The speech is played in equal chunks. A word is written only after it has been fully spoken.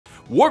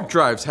Warp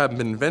drives haven't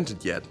been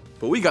invented yet,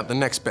 but we got the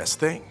next best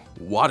thing.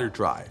 Water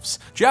drives.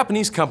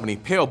 Japanese company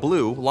Pale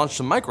Blue launched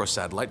a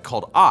microsatellite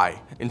called I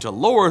into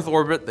low Earth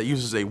orbit that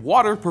uses a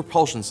water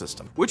propulsion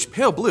system, which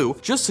Pale Blue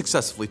just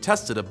successfully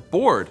tested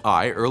aboard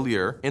I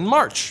earlier in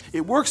March.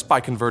 It works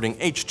by converting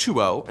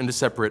H2O into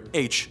separate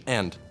H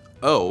and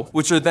O,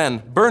 which are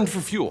then burned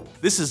for fuel.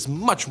 This is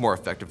much more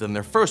effective than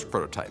their first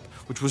prototype,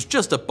 which was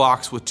just a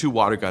box with 2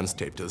 water guns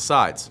taped to the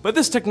sides. But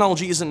this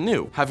technology isn't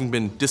new, having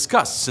been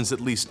discussed since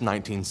at least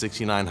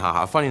 1969,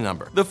 haha, funny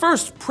number. The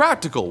first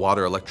practical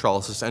water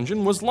electrolysis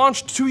engine was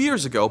launched 2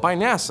 years ago by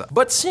NASA,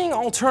 but seeing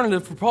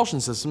alternative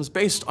propulsion systems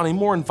based on a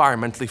more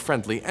environmentally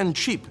friendly and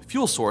cheap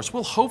fuel source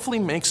will hopefully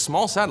make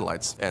small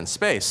satellites and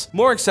space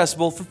more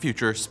accessible for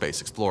future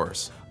space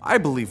explorers. I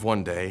believe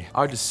one day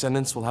our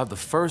descendants will have the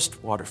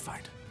first water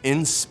fight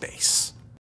in space.